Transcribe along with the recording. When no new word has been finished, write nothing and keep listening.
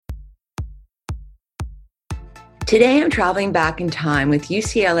Today, I'm traveling back in time with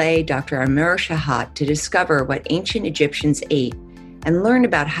UCLA Dr. Amir Shahat to discover what ancient Egyptians ate and learn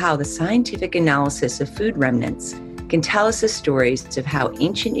about how the scientific analysis of food remnants can tell us the stories of how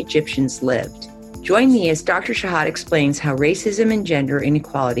ancient Egyptians lived. Join me as Dr. Shahat explains how racism and gender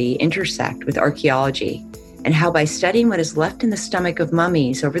inequality intersect with archaeology, and how by studying what is left in the stomach of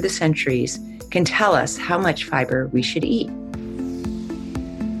mummies over the centuries can tell us how much fiber we should eat.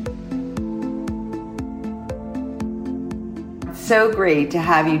 So great to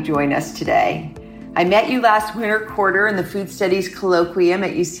have you join us today. I met you last winter quarter in the Food Studies Colloquium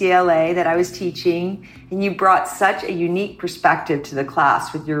at UCLA that I was teaching, and you brought such a unique perspective to the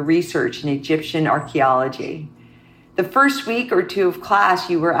class with your research in Egyptian archaeology. The first week or two of class,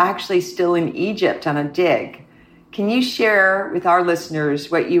 you were actually still in Egypt on a dig. Can you share with our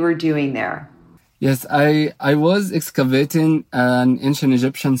listeners what you were doing there? Yes, I was excavating an ancient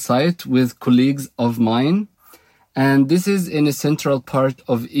Egyptian site with colleagues of mine. And this is in a central part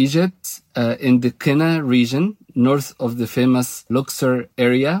of Egypt, in the Qena region, north of the famous Luxor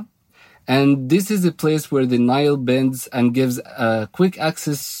area. And this is a place where the Nile bends and gives quick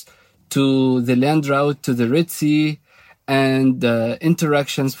access to the land route to the Red Sea and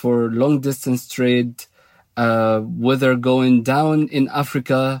interactions for long-distance trade, whether going down in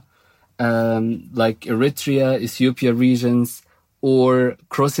Africa, like Eritrea, Ethiopia regions, or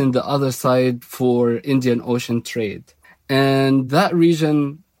crossing the other side for Indian Ocean trade. And that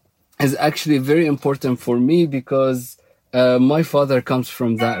region is actually very important for me because my father comes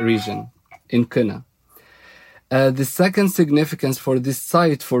from that region in Qena. The second significance for this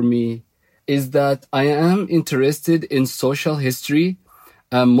site for me is that I am interested in social history.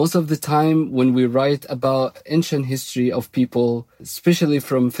 Most of the time when we write about ancient history of people, especially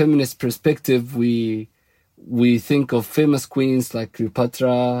from feminist perspective, we think of famous queens like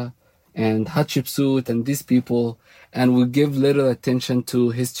Cleopatra and Hatshepsut and these people, and we give little attention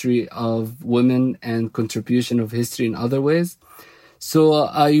to history of women and contribution of history in other ways. So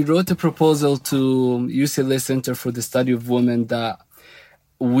I wrote a proposal to UCLA Center for the Study of Women that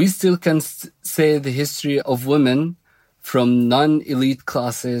we still can say the history of women from non-elite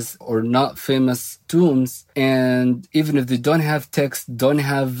classes or not famous tombs, and even if they don't have text, don't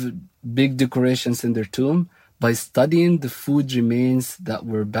have big decorations in their tomb, by studying the food remains that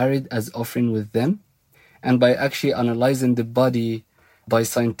were buried as offering with them, and by actually analyzing the body by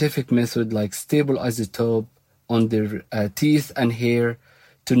scientific method like stable isotope on their teeth and hair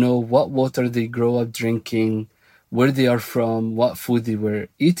to know what water they grow up drinking, where they are from, what food they were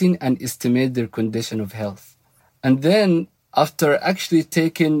eating, and estimate their condition of health. And then after actually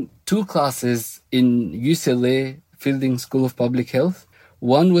taking 2 classes in UCLA Fielding School of Public Health,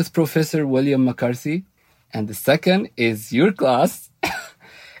 one with Professor William McCarthy, and the second is your class,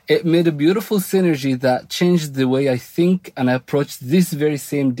 it made a beautiful synergy that changed the way I think and approach this very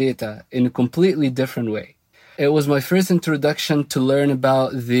same data in a completely different way. It was my first introduction to learn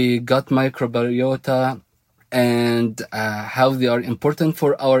about the gut microbiota and how they are important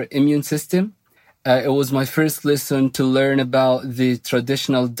for our immune system. It was my first lesson to learn about the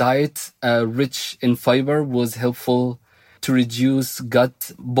traditional diet, rich in fiber, was helpful to reduce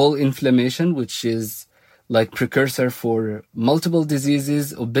gut bowel inflammation, which is like precursor for multiple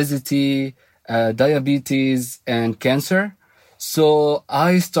diseases, obesity, diabetes, and cancer. So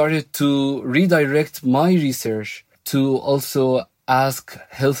I started to redirect my research to also ask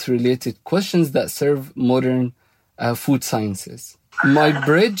health-related questions that serve modern food sciences. My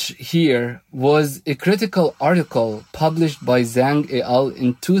bridge here was a critical article published by Zhang et al.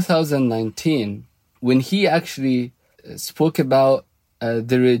 In 2019, when he actually spoke about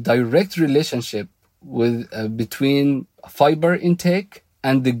the direct relationship with between fiber intake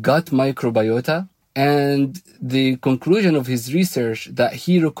and the gut microbiota, and the conclusion of his research that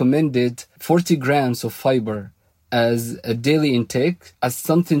he recommended 40 grams of fiber as a daily intake as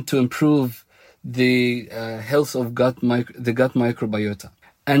something to improve the health of the gut microbiota.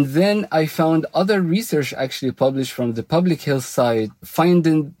 And then I found other research actually published from the public health side,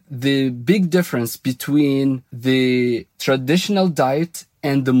 finding the big difference between the traditional diet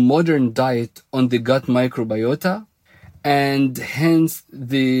and the modern diet on the gut microbiota, and hence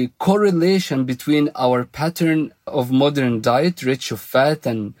the correlation between our pattern of modern diet, rich of fat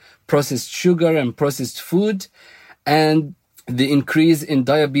and processed sugar and processed food, and the increase in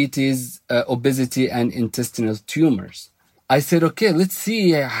diabetes, obesity, and intestinal tumors. I said, okay, let's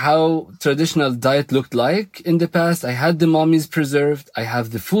see how traditional diet looked like in the past. I had the mummies preserved. I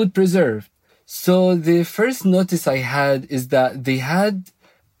have the food preserved. So the first notice I had is that they had,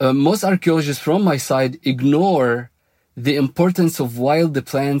 most archaeologists from my side ignore the importance of wild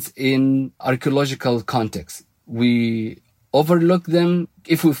plants in archaeological context. we overlook them.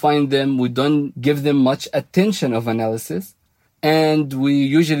 If we find them, we don't give them much attention of analysis. And we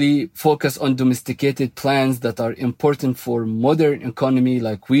usually focus on domesticated plants that are important for modern economy,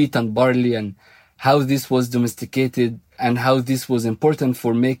 like wheat and barley, and how this was domesticated and how this was important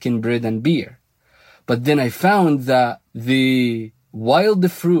for making bread and beer. But then I found that the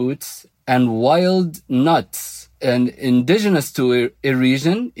wild fruits and wild nuts and indigenous to a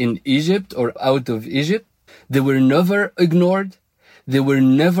region in Egypt or out of Egypt, they were never ignored. They were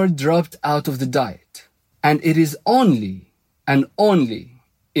never dropped out of the diet. And it is only and only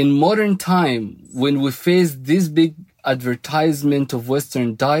in modern time when we face this big advertisement of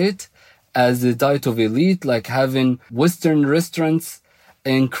Western diet as the diet of elite, like having Western restaurants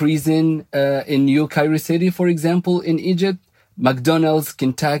increasing in New Cairo City, for example, in Egypt, McDonald's,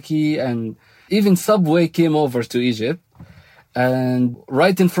 Kentucky, and even Subway came over to Egypt. And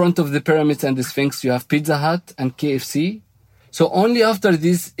right in front of the pyramids and the Sphinx, you have Pizza Hut and KFC. So only after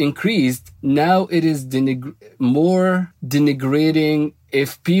this increased, now it is more denigrating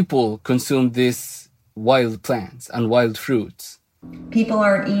if people consume these wild plants and wild fruits. People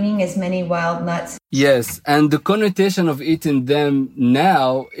aren't eating as many wild nuts. Yes, and the connotation of eating them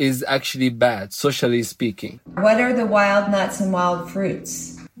now is actually bad, socially speaking. What are the wild nuts and wild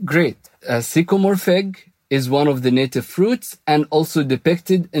fruits? Great. Sycamore fig is one of the native fruits and also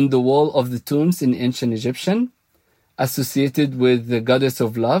depicted in the wall of the tombs in ancient Egyptian, associated with the goddess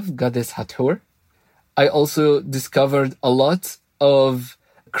of love, goddess Hathor. I also discovered a lot of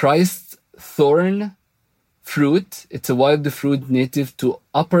Christ's thorn fruit. It's a wild fruit native to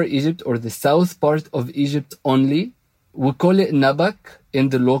Upper Egypt or the south part of Egypt only. We call it nabak in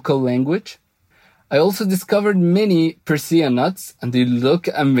the local language. I also discovered many persea nuts, and they look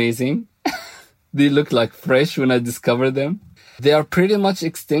amazing. They look like fresh when I discovered them. They are pretty much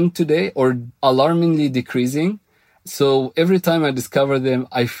extinct today or alarmingly decreasing. So every time I discover them,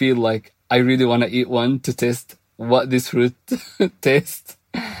 I feel like I really want to eat one to test what this fruit tastes.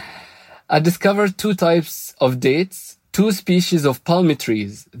 I discovered 2 types of dates, 2 species of palm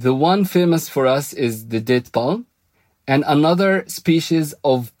trees. The one famous for us is the date palm, and another species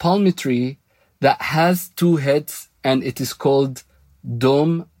of palm tree that has 2 heads, and it is called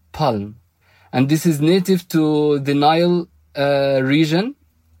dome palm. And this is native to the Nile region.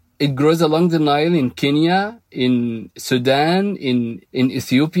 It grows along the Nile in Kenya, in Sudan, in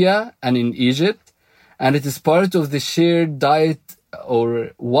Ethiopia, and in Egypt. And it is part of the shared diet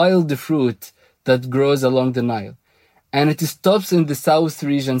or wild fruit that grows along the Nile. And it stops in the south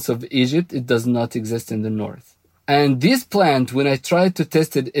regions of Egypt. It does not exist in the north. And this plant, when I tried to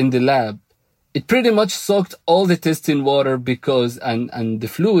test it in the lab, it pretty much soaked all the testing water because and the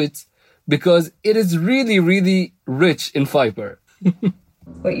fluids, because it is really, really rich in fiber.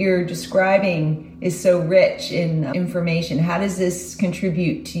 What you're describing is so rich in information. How does this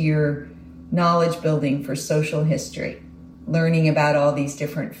contribute to your knowledge building for social history, learning about all these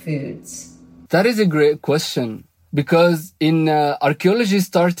different foods? That is a great question, because archaeology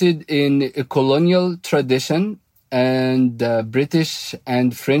started in a colonial tradition and British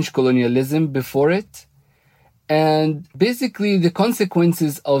and French colonialism before it. And basically the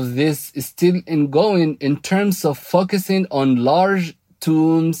consequences of this is still ongoing in terms of focusing on large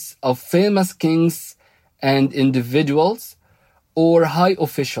tombs of famous kings and individuals or high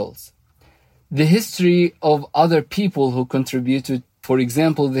officials. The history of other people who contributed, for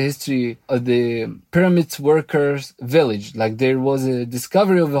example, the history of the pyramids workers village, like there was a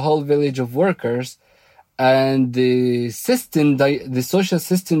discovery of a whole village of workers, and the social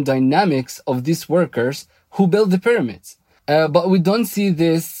system dynamics of these workers who built the pyramids. But we don't see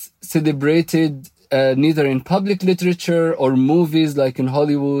this celebrated neither in public literature or movies like in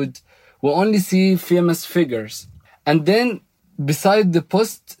Hollywood. We only see famous figures. And then, beside the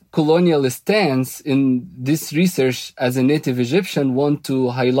post-colonial stance in this research as a native Egyptian, want to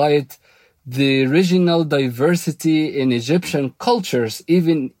highlight the regional diversity in Egyptian cultures,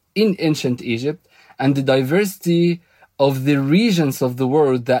 even in ancient Egypt, and the diversity of the regions of the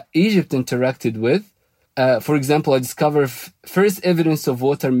world that Egypt interacted with. For example, I discovered first evidence of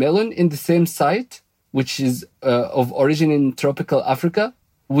watermelon in the same site, which is of origin in tropical Africa,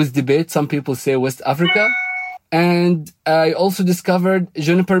 with debate. Some people say West Africa. And I also discovered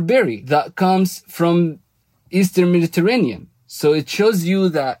juniper berry that comes from Eastern Mediterranean. So it shows you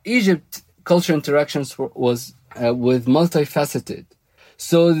that Egypt culture interactions was with multifaceted.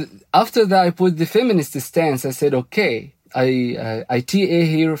 So after that, I put the feminist stance. I said, okay, I TA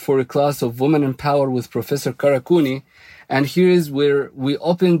here for a class of Women in Power with Professor Karakuni. And here is where we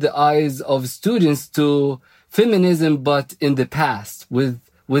open the eyes of students to feminism, but in the past, with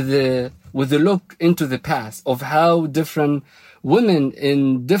with the look into the past of how different women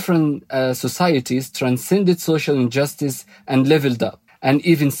in different societies transcended social injustice and leveled up. And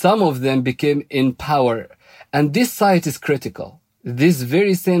even some of them became in power. And this site is critical. This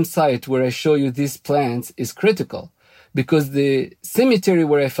very same site where I show you these plants is critical because the cemetery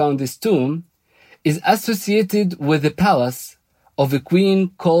where I found this tomb is associated with the palace of a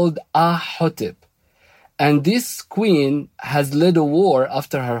queen called Ahotep. And this queen has led a war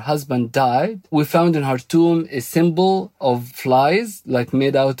after her husband died. We found in her tomb a symbol of flies, like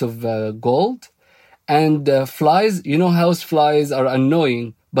made out of gold. And flies, you know, house flies are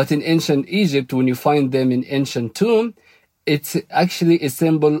annoying. But in ancient Egypt, when you find them in ancient tomb, it's actually a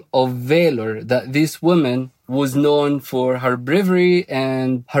symbol of valor, that this woman was known for her bravery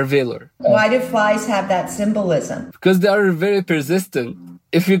and her valor. Why do flies have that symbolism? Because they are very persistent.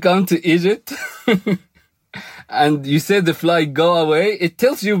 If you come to Egypt and you say the fly, go away, it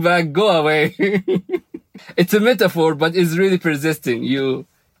tells you back, go away. It's a metaphor, but it's really persisting.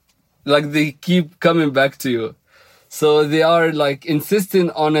 They keep coming back to you. So they are like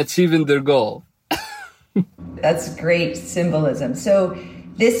insisting on achieving their goal. That's great symbolism. So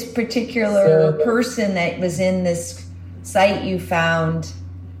this particular person that was in this site you found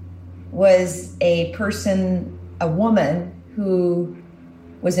was a woman who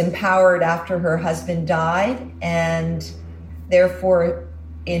was empowered after her husband died and therefore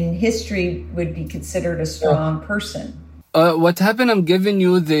in history would be considered a strong person. What happened, I'm giving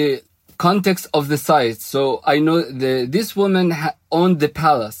you the context of the site. So I know this woman owned the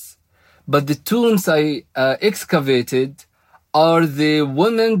palace. But the tombs I excavated are the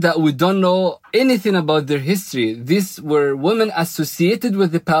women that we don't know anything about their history. These were women associated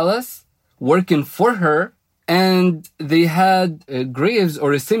with the palace, working for her, and they had graves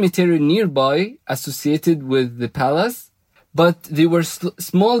or a cemetery nearby associated with the palace. But they were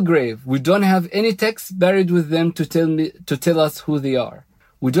small grave. We don't have any text buried with them to tell us who they are.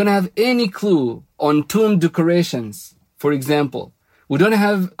 We don't have any clue on tomb decorations, for example. We don't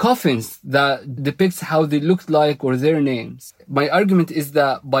have coffins that depicts how they looked like or their names. My argument is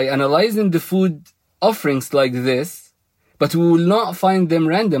that by analyzing the food offerings like this, but we will not find them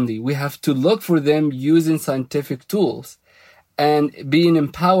randomly. We have to look for them using scientific tools and being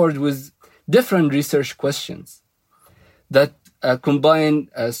empowered with different research questions that combine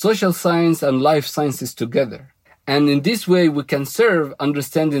social science and life sciences together. And in this way, we can serve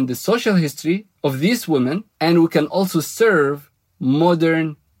understanding the social history of these women, and we can also serve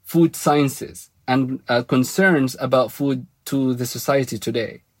modern food sciences and concerns about food to the society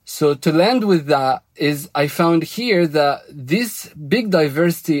today. So to land with that is I found here that this big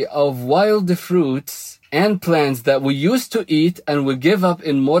diversity of wild fruits and plants that we used to eat and we give up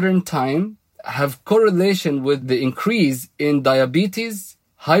in modern time have correlation with the increase in diabetes,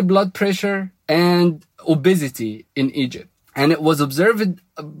 high blood pressure, and obesity in Egypt. And it was observed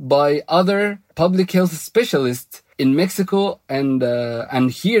by other public health specialists in Mexico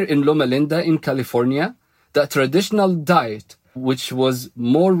and here in Loma Linda in California, that traditional diet, which was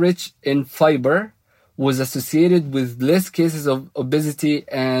more rich in fiber, was associated with less cases of obesity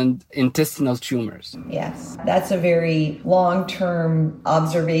and intestinal tumors. Yes, that's a very long-term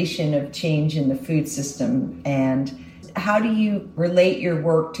observation of change in the food system. And how do you relate your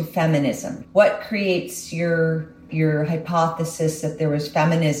work to feminism? What creates your hypothesis that there was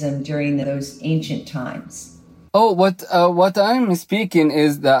feminism during those ancient times? Oh, what I'm speaking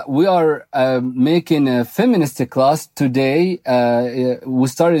is that we are making a feminist class today. We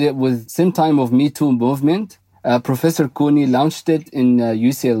started it with same time of Me Too movement. Professor Cooney launched it in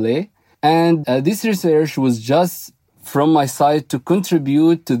UCLA. And this research was just from my side to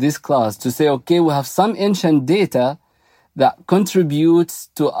contribute to this class, to say, okay, we have some ancient data that contributes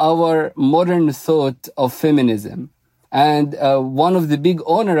to our modern thought of feminism. And one of the big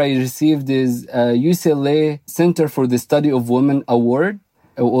honor I received is UCLA Center for the Study of Women Award.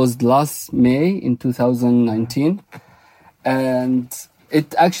 It was last May in 2019. And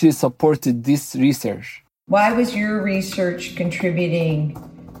it actually supported this research. Why was your research contributing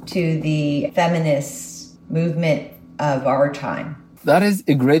to the feminist movement of our time? That is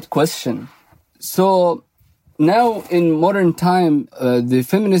a great question. So now in modern time, the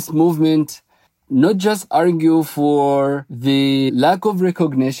feminist movement not just argue for the lack of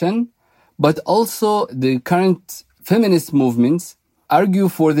recognition, but also the current feminist movements argue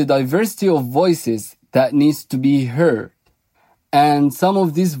for the diversity of voices that needs to be heard. And some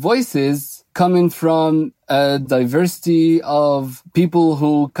of these voices coming from a diversity of people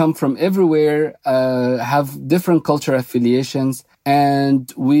who come from everywhere, have different cultural affiliations,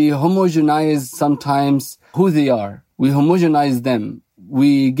 and we homogenize sometimes who they are. We homogenize them.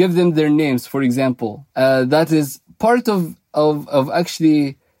 we give them their names, for example. That is part of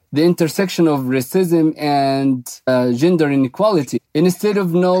actually the intersection of racism and gender inequality. Instead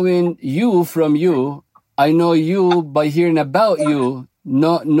of knowing you from you, I know you by hearing about you,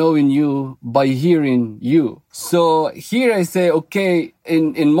 not knowing you by hearing you. So here I say, okay,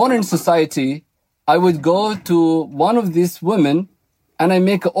 in modern society, I would go to one of these women and I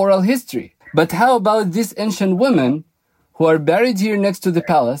make an oral history. But how about these ancient women who are buried here next to the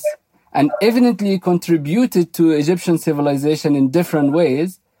palace and evidently contributed to Egyptian civilization in different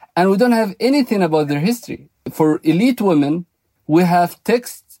ways, and we don't have anything about their history? For elite women, we have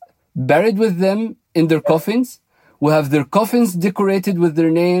texts buried with them in their coffins. We have their coffins decorated with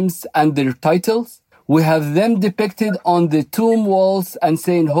their names and their titles. We have them depicted on the tomb walls and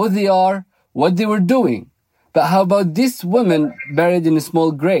saying who they are, what they were doing. But how about these women buried in a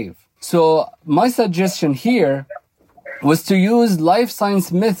small grave? So my suggestion here was to use life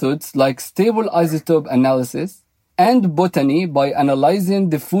science methods like stable isotope analysis and botany by analyzing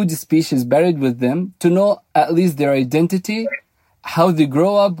the food species buried with them to know at least their identity, how they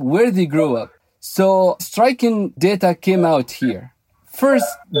grow up, where they grow up. So striking data came out here. First,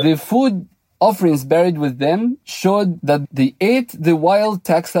 the food offerings buried with them showed that they ate the wild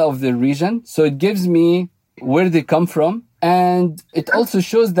taxa of the region. So it gives me where they come from. And it also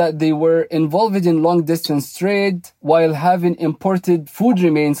shows that they were involved in long-distance trade while having imported food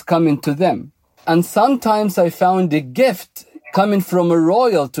remains coming to them. And sometimes I found a gift coming from a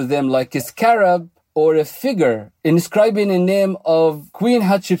royal to them, like a scarab or a figure inscribing a name of Queen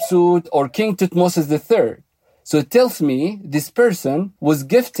Hatshepsut or King Thutmose III. So it tells me this person was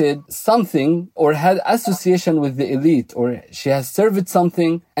gifted something or had association with the elite, or she has served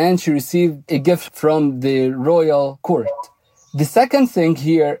something and she received a gift from the royal court. The second thing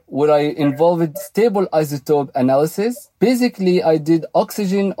here, where I involved stable isotope analysis, basically I did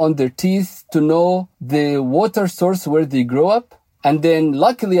oxygen on their teeth to know the water source where they grow up. And then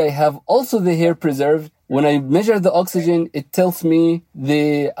luckily I have also the hair preserved. When I measure the oxygen, it tells me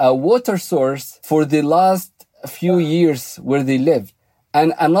the water source for the last few years where they lived.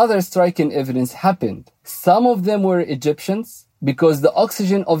 And another striking evidence happened. Some of them were Egyptians, because the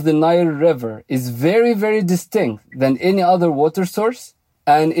oxygen of the Nile River is very, very distinct than any other water source.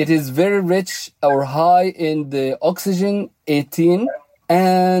 And it is very rich or high in the oxygen 18.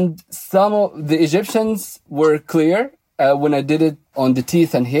 And some of the Egyptians were clear when I did it on the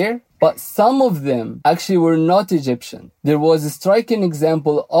teeth and hair. But some of them actually were not Egyptian. There was a striking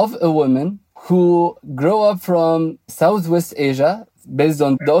example of a woman who grew up from Southwest Asia based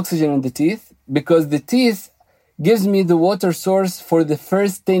on the oxygen in the teeth, because the teeth gives me the water source for the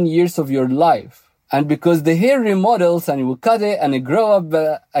first 10 years of your life. And because the hair remodels and you cut it and it grow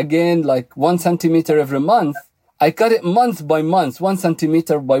up again like 1 centimeter every month, I cut it month by month, 1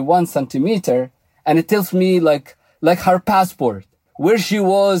 centimeter by 1 centimeter. And it tells me like her passport, where she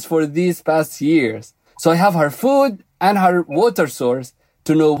was for these past years. So I have her food and her water source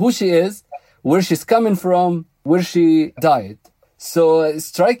to know who she is, where she's coming from, where she died. So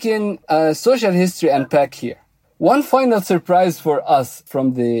striking social history unpack here. One final surprise for us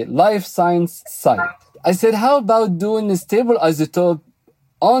from the life science side. I said, how about doing a stable isotope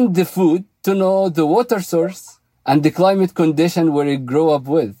on the food to know the water source and the climate condition where it grew up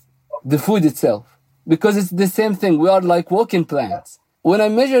with, the food itself? Because it's the same thing. We are like walking plants. When I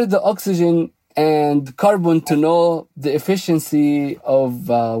measure the oxygen and carbon to know the efficiency of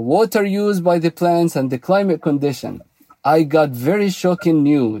water used by the plants and the climate condition, I got very shocking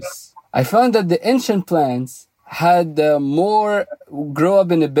news. I found that the ancient plants had more grow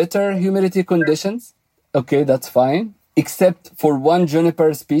up in a better humidity conditions. Okay, that's fine. Except for one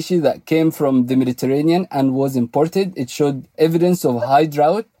juniper species that came from the Mediterranean and was imported. It showed evidence of high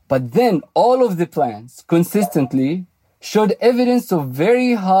drought. But then all of the plants consistently showed evidence of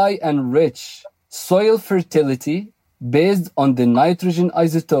very high and rich soil fertility based on the nitrogen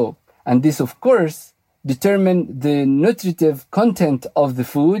isotope. And this, of course, determined the nutritive content of the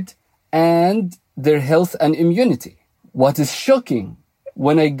food and their health and immunity. What is shocking,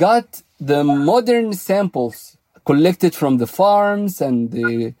 when I got the modern samples collected from the farms and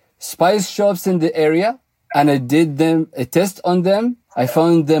the spice shops in the area, and I did a test on them, I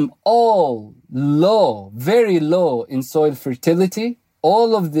found them all low, very low in soil fertility.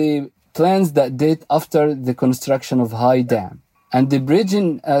 All of the plants that date after the construction of High Dam. And the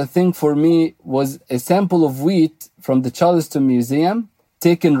bridging thing for me was a sample of wheat from the Charleston Museum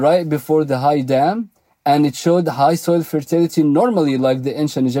taken right before the High Dam, and it showed high soil fertility normally like the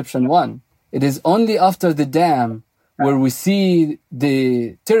ancient Egyptian one. It is only after the dam where we see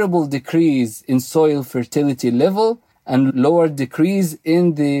the terrible decrease in soil fertility level and lower decrease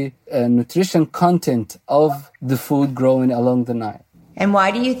in the nutrition content of the food growing along the Nile. And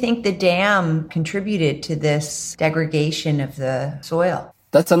why do you think the dam contributed to this degradation of the soil?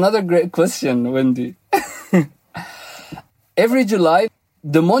 That's another great question, Wendy. Every July,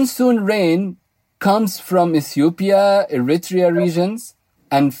 the monsoon rain comes from Ethiopia, Eritrea regions,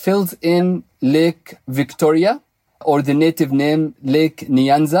 and fills in Lake Victoria, or the native name Lake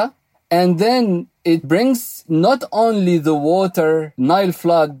Nyanza. And then it brings not only the water, Nile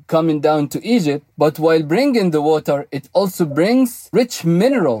flood coming down to Egypt, but while bringing the water, it also brings rich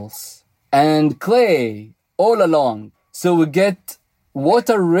minerals and clay all along. So we get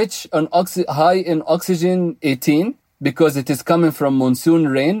water rich on high in oxygen 18 because it is coming from monsoon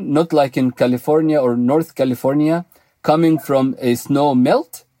rain, not like in California or North California, coming from a snow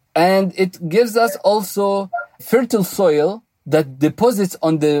melt. And it gives us also fertile soil that deposits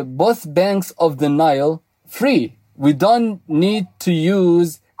on the both banks of the Nile free. We don't need to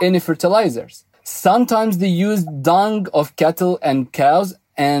use any fertilizers. Sometimes they use dung of cattle and cows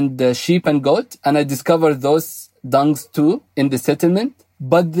and sheep and goat, and I discovered those dungs too in the settlement.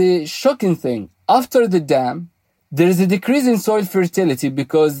 But the shocking thing, after the dam, there is a decrease in soil fertility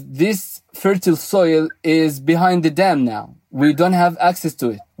because this fertile soil is behind the dam now. We don't have access to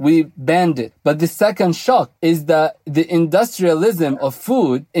it. We banned it. But the second shock is that the industrialism of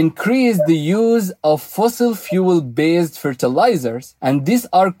food increased the use of fossil fuel-based fertilizers, and these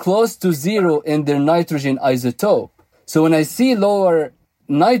are close to zero in their nitrogen isotope. So when I see lower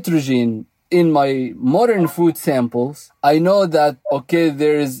nitrogen in my modern food samples, I know that, okay,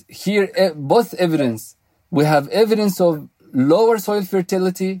 there is here both evidence. We have evidence of lower soil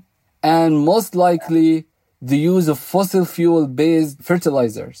fertility and most likely the use of fossil fuel-based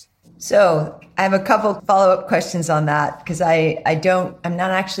fertilizers. So I have a couple follow-up questions on that because I'm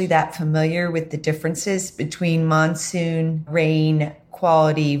not actually that familiar with the differences between monsoon rain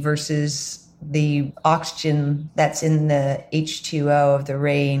quality versus the oxygen that's in the H2O of the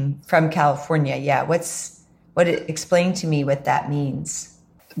rain from California. Yeah, explain to me what that means.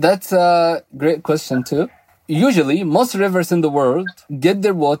 That's a great question too. Usually, most rivers in the world get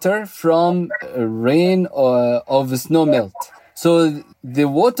their water from rain or of snow melt. So the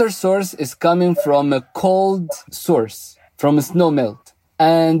water source is coming from a cold source, from a snow melt.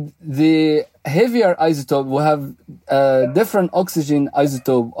 And the heavier isotope will have different oxygen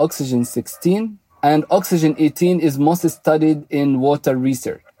isotope, oxygen 16, and oxygen 18 is most studied in water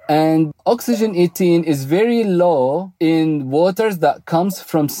research. And oxygen 18 is very low in waters that comes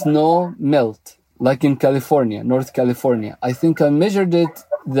from snow melt, like in California, North California. I think I measured it,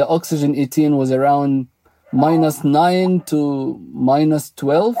 the oxygen 18 was around -9 to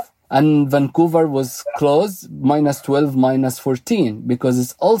 -12. And Vancouver was close, -12, -14, because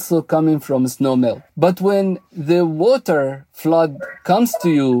it's also coming from snow melt. But when the water flood comes to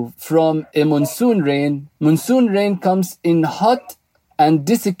you from a monsoon rain comes in hot and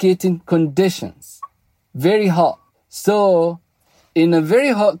desiccating conditions, very hot. So in a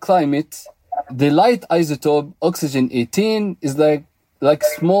very hot climate, the light isotope, oxygen 18, is like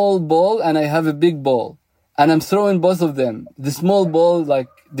small ball, and I have a big ball. And I'm throwing both of them. The small ball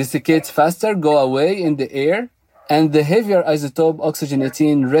desiccates faster, go away in the air, and the heavier isotope, oxygen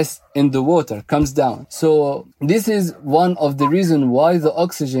 18, rests in the water, comes down. So this is one of the reasons why the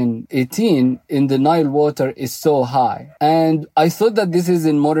oxygen 18 in the Nile water is so high. And I thought that this is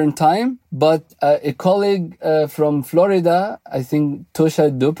in modern time, but a colleague from Florida, I think Tosha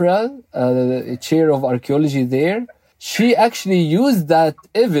Dupral, chair of archaeology there, she actually used that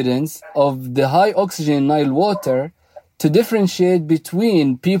evidence of the high oxygen Nile water to differentiate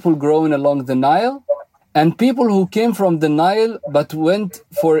between people growing along the Nile and people who came from the Nile but went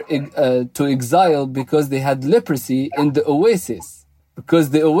to exile because they had leprosy in the oasis.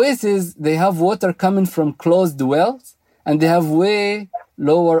 Because the oasis, they have water coming from closed wells and they have way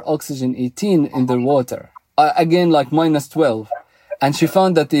lower oxygen 18 in their water. Again, like -12. And she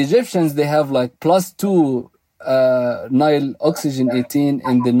found that the Egyptians, they have like +2 Nile oxygen 18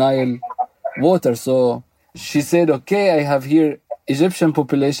 in the Nile water. So she said, okay, I have here Egyptian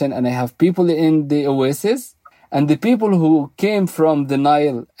population and I have people in the oasis, and the people who came from the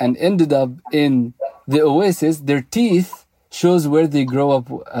Nile and ended up in the oasis, their teeth shows where they grow up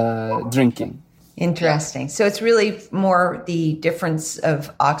drinking. Interesting. So it's really more the difference of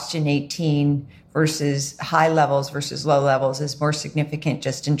oxygen 18 versus high levels versus low levels is more significant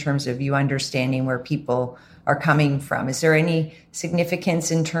just in terms of you understanding where people are coming from. Is there any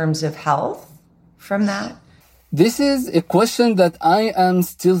significance in terms of health from that? This is a question that I am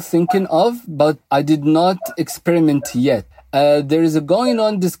still thinking of, but I did not experiment yet. There is a going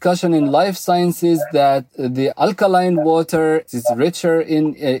on discussion in life sciences that the alkaline water is richer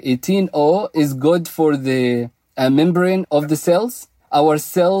in 18O is good for the membrane of the cells. Our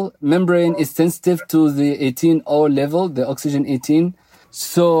cell membrane is sensitive to the 18O level, the oxygen 18.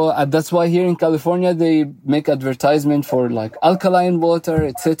 So that's why here in California, they make advertisement for like alkaline water,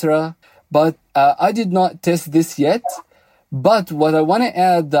 etc. But I did not test this yet. But what I want to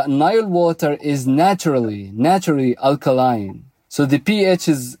add, that Nile water is naturally alkaline. So the pH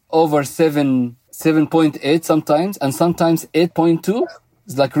is over 7.8 sometimes, and sometimes 8.2.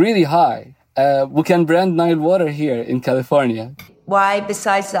 It's like really high. We can brand Nile water here in California. Why,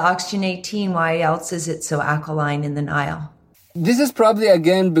 besides the oxygen 18, why else is it so alkaline in the Nile? This is probably,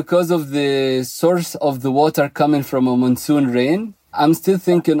 again, because of the source of the water coming from a monsoon rain. I'm still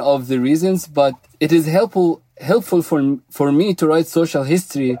thinking of the reasons, but it is helpful for me to write social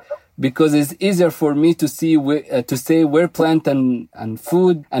history because it's easier for me to see to say where plant and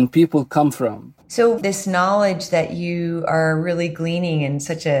food and people come from. So this knowledge that you are really gleaning in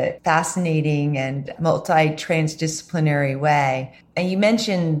such a fascinating and multi-transdisciplinary way, and you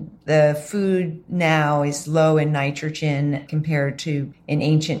mentioned the food now is low in nitrogen compared to in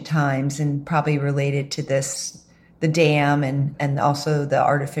ancient times, and probably related to this, the dam and also the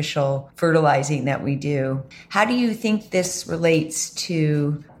artificial fertilizing that we do. How do you think this relates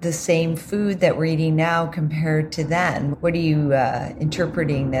to the same food that we're eating now compared to then? What are you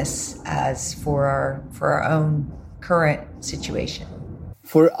interpreting this as for our own current situation?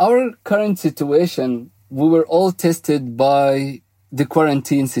 For our current situation, we were all tested by the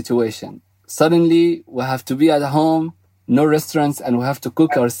quarantine situation. Suddenly, we have to be at home, no restaurants, and we have to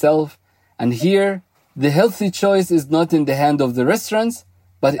cook ourselves. And here, the healthy choice is not in the hand of the restaurants,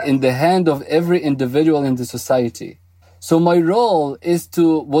 but in the hand of every individual in the society. So my role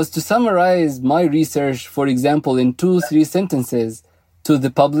was to summarize my research, for example, in 2-3 sentences to the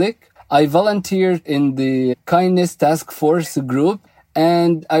public. I volunteered in the Kindness Task Force group,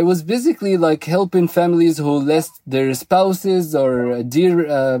 and I was basically like helping families who lost their spouses or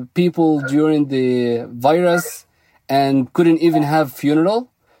dear people during the virus and couldn't even have funeral.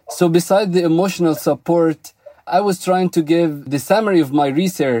 So besides the emotional support, I was trying to give the summary of my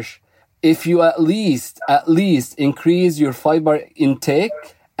research. If you at least increase your fiber intake,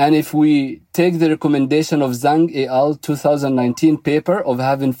 and if we take the recommendation of Zhang et al. 2019 paper of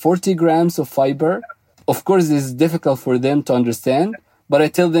having 40 grams of fiber, of course, this is difficult for them to understand, but I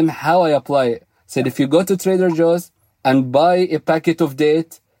tell them how I apply it. Said if you go to Trader Joe's and buy a packet of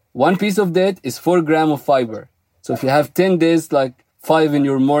date, one piece of date is 4 grams of fiber. So if you have 10 days, like 5 in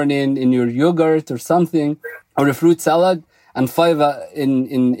your morning in your yogurt or something, or a fruit salad, and 5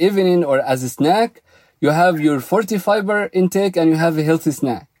 in evening or as a snack, you have your 40 fiber intake and you have a healthy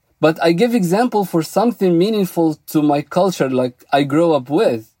snack. But I give example for something meaningful to my culture, like I grow up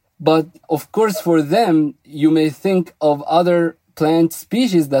with. But of course, for them, you may think of other plant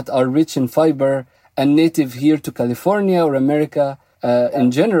species that are rich in fiber and native here to California or America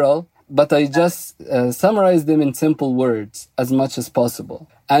in general. But I just summarize them in simple words as much as possible.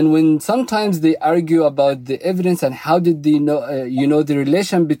 And when sometimes they argue about the evidence and how did they know, the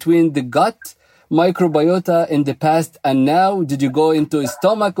relation between the gut microbiota in the past and now, did you go into the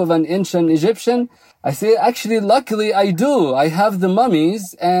stomach of an ancient Egyptian? I say, actually, luckily I do. I have the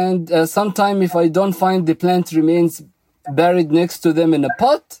mummies, and sometime if I don't find the plant remains buried next to them in a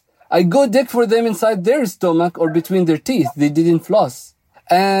pot, I go dig for them inside their stomach or between their teeth. They didn't floss.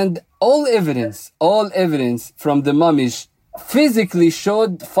 And all evidence from the mummies physically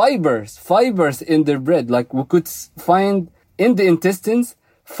showed fibers in their bread. Like we could find in the intestines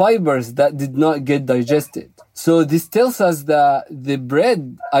fibers that did not get digested. So this tells us that the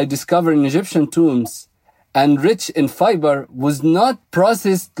bread I discovered in Egyptian tombs and rich in fiber was not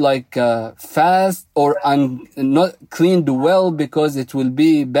processed like fast or not cleaned well because it will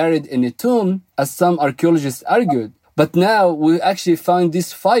be buried in a tomb, as some archaeologists argued. But now we actually found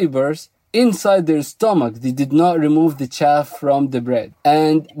these fibers inside their stomach. They did not remove the chaff from the bread.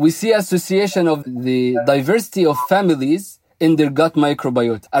 And we see association of the diversity of families in their gut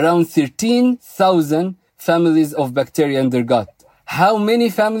microbiota. Around 13,000 families of bacteria in their gut. How many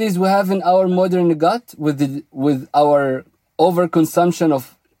families we have in our modern gut with our overconsumption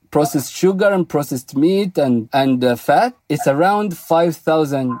of processed sugar and processed meat and fat? It's around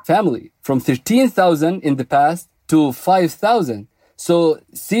 5,000 families. From 13,000 in the past to 5,000. So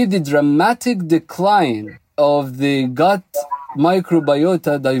see the dramatic decline of the gut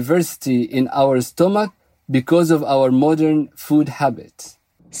microbiota diversity in our stomach because of our modern food habits.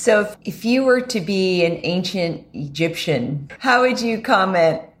 So if you were to be an ancient Egyptian, how would you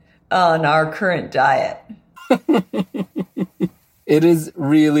comment on our current diet? It is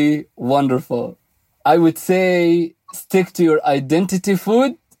really wonderful. I would say stick to your identity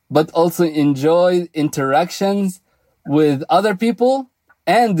food, but also enjoy interactions with other people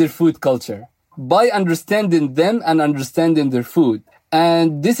and their food culture by understanding them and understanding their food.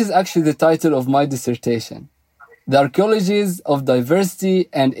 And this is actually the title of my dissertation: The Archaeologies of Diversity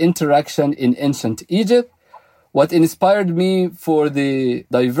and Interaction in Ancient Egypt. What inspired me for the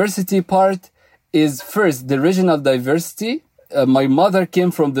diversity part is first the regional diversity. My mother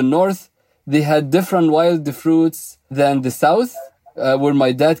came from the north. They had different wild fruits than the south, where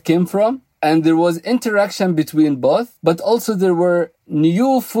my dad came from. And there was interaction between both, but also there were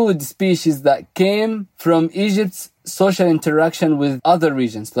new food species that came from Egypt's social interaction with other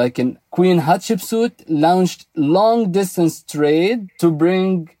regions. Like in Queen Hatshepsut launched long distance trade to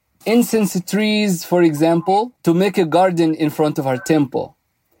bring incense trees, for example, to make a garden in front of her temple.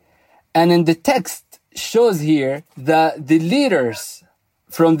 And in the text shows here that the leaders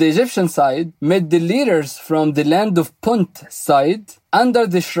from the Egyptian side met the leaders from the land of Punt side under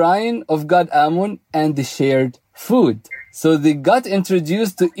the shrine of God Amun, and they shared food. So they got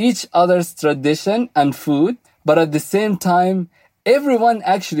introduced to each other's tradition and food, but at the same time, everyone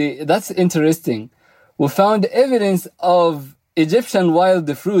actually, that's interesting. We found evidence of Egyptian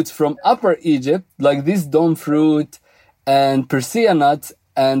wild fruits from Upper Egypt, like this dome fruit and persea nuts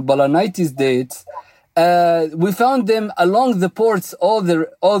and balanitis dates. We found them along the ports all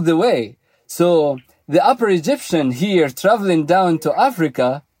the way. So the Upper Egyptian here traveling down to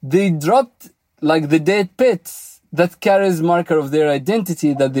Africa, they dropped like the date pits that carries marker of their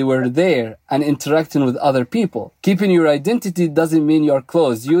identity that they were there and interacting with other people. Keeping your identity doesn't mean you're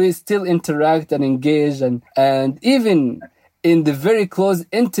close. You still interact and engage, and even in the very close,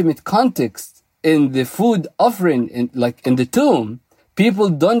 intimate context, in the food offering, like in the tomb, people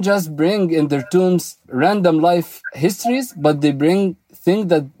don't just bring in their tombs random life histories, but they bring things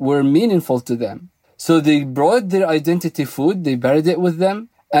that were meaningful to them. So they brought their identity food, they buried it with them,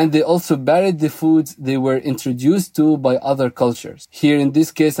 and they also buried the foods they were introduced to by other cultures. Here in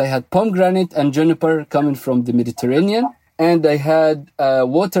this case, I had pomegranate and juniper coming from the Mediterranean, and I had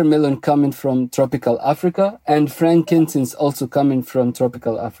watermelon coming from tropical Africa, and frankincense also coming from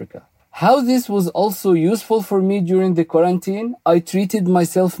tropical Africa. How this was also useful for me during the quarantine, I treated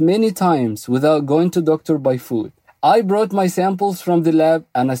myself many times without going to doctor by food. I brought my samples from the lab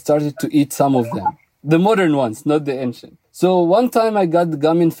and I started to eat some of them. The modern ones, not the ancient. So one time I got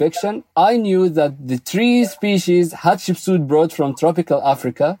gum infection. I knew that the 3 species Hatshepsut brought from tropical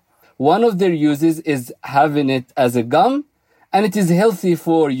Africa, one of their uses is having it as a gum, and it is healthy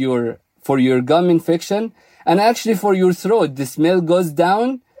for your gum infection and actually for your throat. The smell goes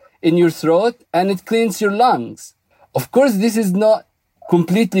down in your throat and it cleans your lungs. Of course, this is not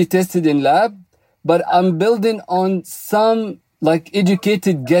completely tested in lab, but I'm building on some like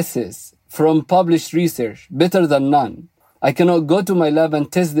educated guesses from published research, better than none. I cannot go to my lab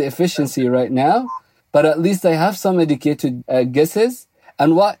and test the efficiency right now, but at least I have some educated guesses.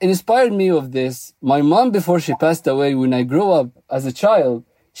 And what inspired me of this, my mom, before she passed away, when I grew up as a child,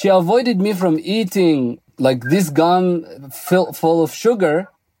 she avoided me from eating like this gum full of sugar,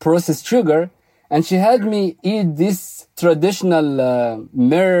 processed sugar, and she had me eat this traditional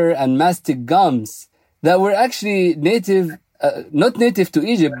myrrh and mastic gums that were actually not native to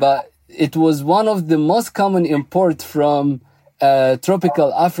Egypt, but it was one of the most common imports from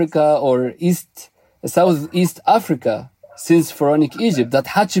tropical Africa or Southeast Africa since Pharaonic Egypt that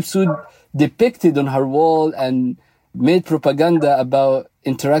Hatshepsut depicted on her wall and made propaganda about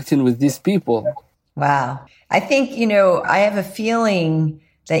interacting with these people. Wow. I think, I have a feeling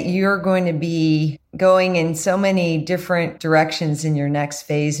that you're going to be going in so many different directions in your next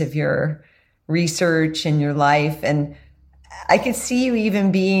phase of your research and your life. And I could see you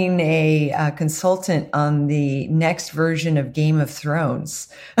even being a consultant on the next version of Game of Thrones.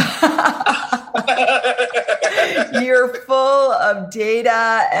 You're full of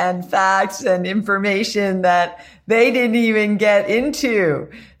data and facts and information that they didn't even get into.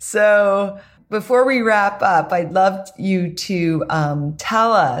 So before we wrap up, I'd love you to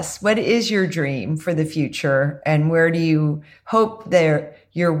tell us, what is your dream for the future and where do you hope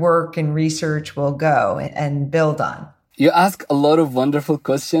your work and research will go and build on? You ask a lot of wonderful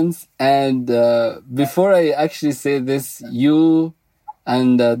questions. And before I actually say this, you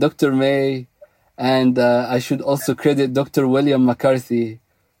and Dr. May, and I should also credit Dr. William McCarthy,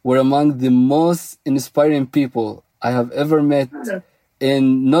 were among the most inspiring people I have ever met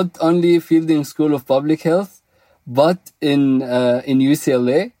in not only Fielding School of Public Health, but in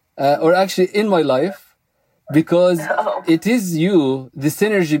UCLA, or actually in my life, because it is you, the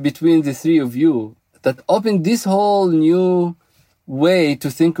synergy between the 3 of you, that opened this whole new way to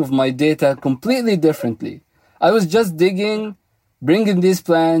think of my data completely differently. I was just digging, bringing these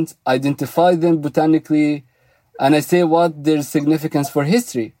plants, identify them botanically, and I say what their significance for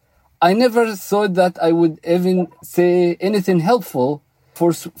history. I never thought that I would even say anything helpful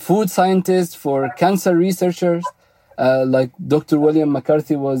for food scientists, for cancer researchers, like Dr. William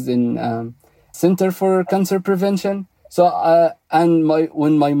McCarthy was in Center for Cancer Prevention. So,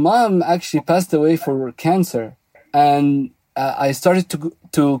 when my mom actually passed away for cancer, and I started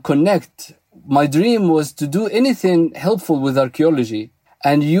to connect, my dream was to do anything helpful with archaeology.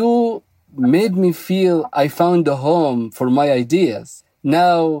 And you made me feel I found a home for my ideas.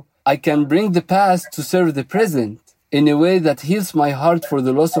 Now I can bring the past to serve the present in a way that heals my heart for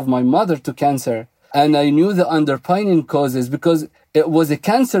the loss of my mother to cancer. And I knew the underpinning causes because it was a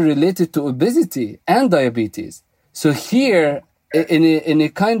cancer related to obesity and diabetes. So here, in a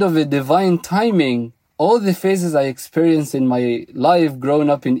kind of a divine timing, all the phases I experienced in my life growing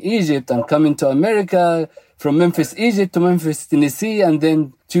up in Egypt and coming to America, from Memphis, Egypt to Memphis, Tennessee, and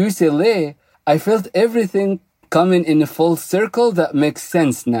then to UCLA, I felt everything coming in a full circle that makes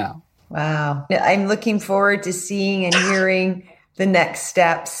sense now. Wow. I'm looking forward to seeing and hearing the next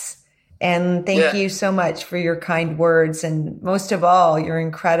steps. And thank you so much for your kind words. And most of all, your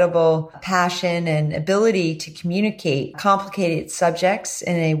incredible passion and ability to communicate complicated subjects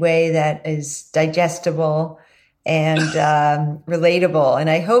in a way that is digestible and relatable. And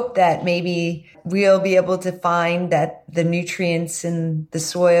I hope that maybe we'll be able to find that the nutrients in the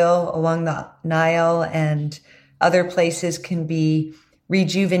soil along the Nile and other places can be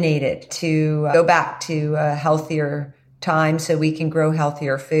rejuvenated to go back to a healthier time so we can grow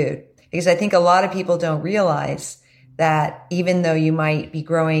healthier food. Because I think a lot of people don't realize that even though you might be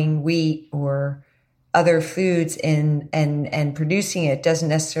growing wheat or other foods and producing it doesn't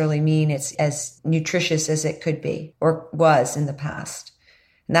necessarily mean it's as nutritious as it could be or was in the past.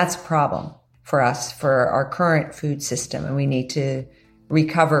 And that's a problem for us, for our current food system. And we need to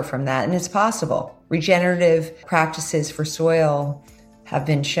recover from that. And it's possible. Regenerative practices for soil have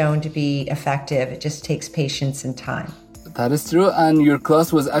been shown to be effective. It just takes patience and time. That is true. And your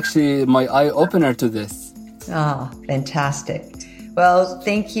class was actually my eye-opener to this. Oh, fantastic. Well,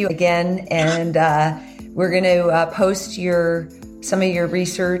 thank you again. And we're going to post some of your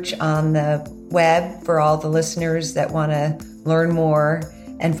research on the web for all the listeners that want to learn more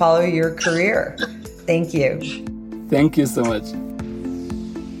and follow your career. Thank you. Thank you so much.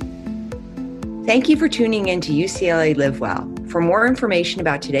 Thank you for tuning in to UCLA Live Well. For more information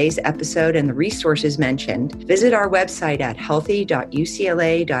about today's episode and the resources mentioned, visit our website at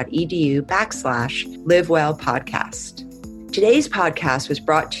healthy.ucla.edu/livewellpodcast. Today's podcast was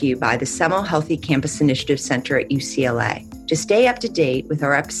brought to you by the Semel Healthy Campus Initiative Center at UCLA. To stay up to date with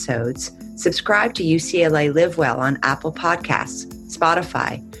our episodes, subscribe to UCLA Live Well on Apple Podcasts,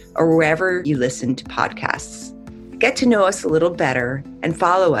 Spotify, or wherever you listen to podcasts. Get to know us a little better and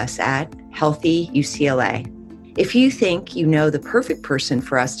follow us at Healthy UCLA. If you think you know the perfect person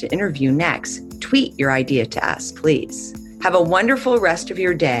for us to interview next, tweet your idea to us, please. Have a wonderful rest of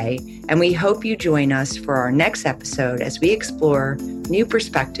your day, and we hope you join us for our next episode as we explore new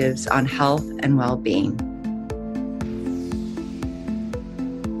perspectives on health and well-being.